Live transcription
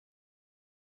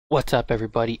What's up,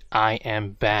 everybody? I am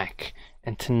back,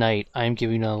 and tonight I am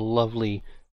giving a lovely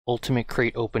ultimate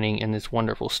crate opening in this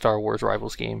wonderful Star Wars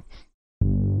Rivals game.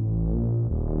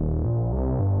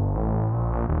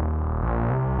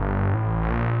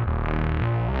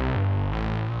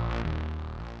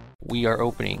 We are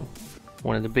opening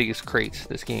one of the biggest crates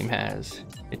this game has.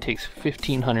 It takes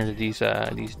 1,500 of these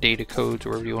data codes, or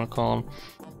whatever you want to call them.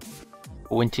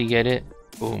 But once you get it,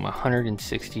 boom,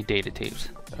 160 data tapes.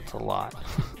 That's a lot.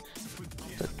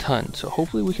 A ton. So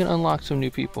hopefully we can unlock some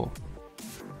new people.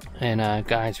 And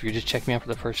guys, if you're just checking me out for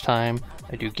the first time,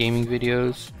 I do gaming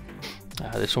videos.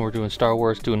 This one we're doing Star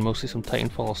Wars, doing mostly some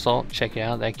Titanfall Assault. Check it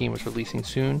out, that game is releasing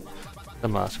soon.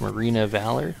 Some Arena of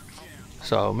Valor.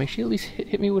 So make sure you at least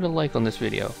hit me with a like on this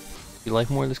video. If you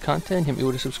like more of this content, hit me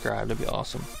with a subscribe, that'd be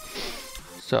awesome.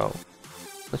 So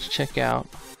let's check out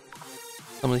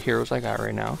some of the heroes I got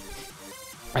right now.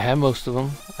 I have most of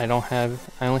them. I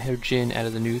only have Jin out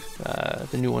of the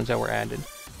new ones that were added.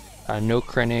 No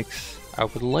Krennics. I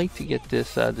would like to get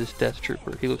this Death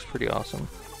Trooper. He looks pretty awesome.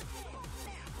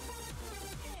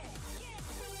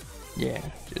 Yeah,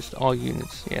 just all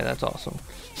units. Yeah, that's awesome.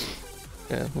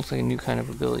 Yeah, looks like a new kind of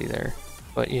ability there.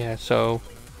 But yeah, so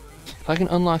if I can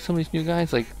unlock some of these new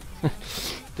guys, like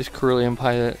this Corellian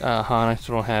pilot Han, I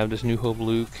still don't have. This New Hope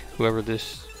Luke, whoever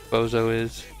this bozo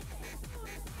is,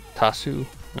 Tasu.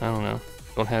 I don't know.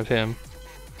 Don't have him.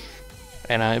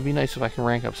 And it'd be nice if I can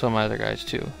rank up some of my other guys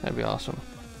too. That'd be awesome.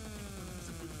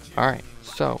 Alright,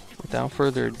 so without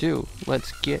further ado,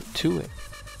 let's get to it.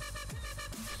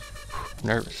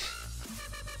 Nervous.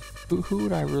 Who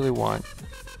would I really want?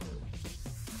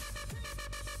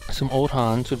 Some old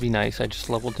Hans would be nice. I just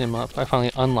leveled him up. I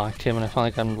finally unlocked him and I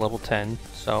finally got him to level 10.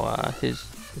 So his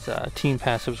team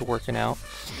passive's working out.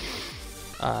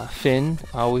 Finn.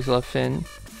 I always love Finn.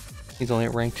 He's only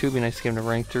at rank 2, it'd be nice to get him to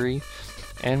rank 3.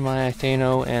 And my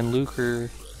Athano and Luke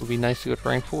would be nice to go to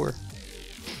rank 4.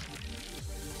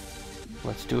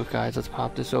 Let's do it, guys. Let's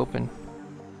pop this open.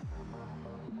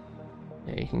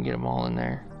 Yeah, you can get them all in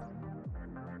there.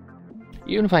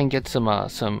 Even if I can get some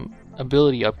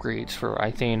ability upgrades for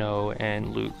Athano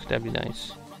and Luke, that'd be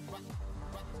nice.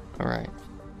 Alright.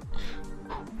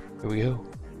 Here we go.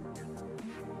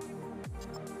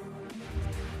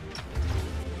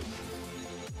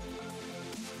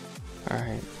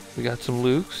 Alright, we got some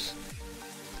Lukes.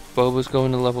 Boba's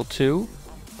going to level 2,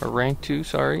 or rank 2,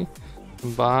 sorry.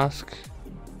 And Bosk.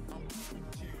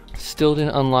 Still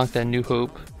didn't unlock that New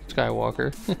Hope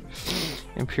Skywalker.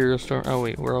 Imperial Storm. Oh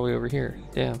wait, we're all the way over here.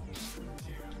 Damn.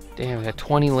 Damn, we got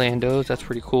 20 Landos, that's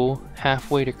pretty cool.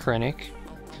 Halfway to Krennic.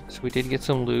 So we did get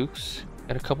some Lukes.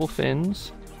 Got a couple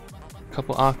Finns. A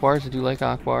couple Akbars, I do like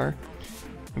Akbar.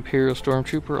 Imperial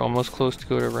Stormtrooper, almost close to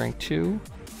go to rank 2.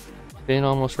 Finn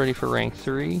almost ready for rank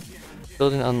 3.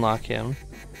 Still didn't unlock him.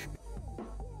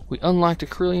 We unlocked a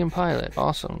Corellian pilot.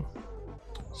 Awesome.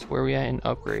 So where are we at in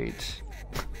upgrades?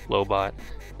 Lobot.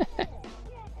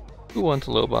 Who wants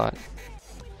Lobot?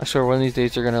 I swear one of these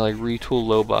days they're gonna like retool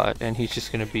Lobot and he's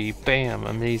just gonna be bam,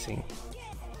 amazing.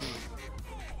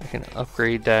 I can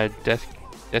upgrade that Death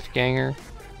Ganger.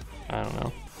 I don't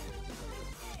know.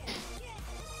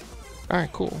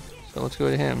 Alright, cool. So let's go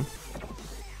to him.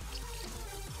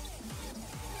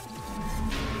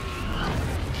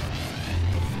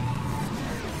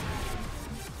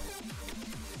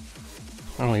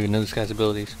 I don't even know this guy's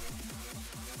abilities.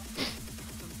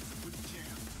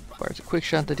 Fires a quick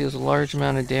shot that deals a large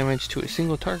amount of damage to a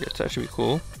single target, so that should be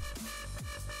cool.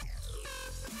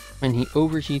 When he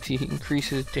overheats, he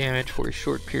increases damage for a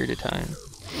short period of time.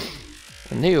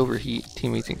 When they overheat,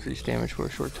 teammates increase damage for a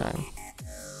short time.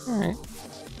 Alright.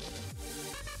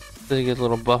 So they get a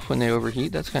little buff when they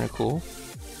overheat, that's kind of cool.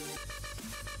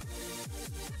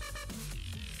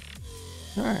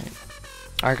 Alright.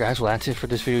 Alright guys, well that's it for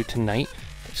this video tonight.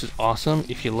 This is awesome.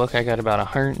 If you look, I got about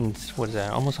 100 and what is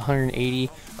that? Almost 180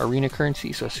 arena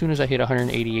currency. So as soon as I hit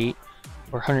 188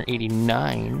 or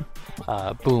 189,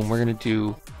 boom, we're gonna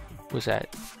do, what's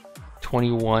that?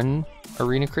 21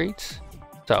 arena crates.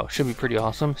 So should be pretty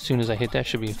awesome. As soon as I hit that,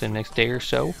 should be within the next day or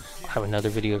so. I'll have another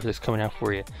video of this coming out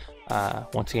for you.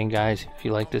 Once again, guys, if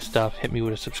you like this stuff, hit me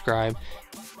with a subscribe.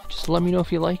 Just let me know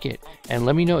if you like it, and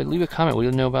let me know. Leave a comment. We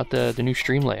don't know about the new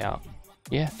stream layout.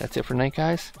 Yeah, that's it for tonight,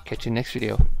 guys. Catch you next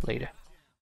video. Later.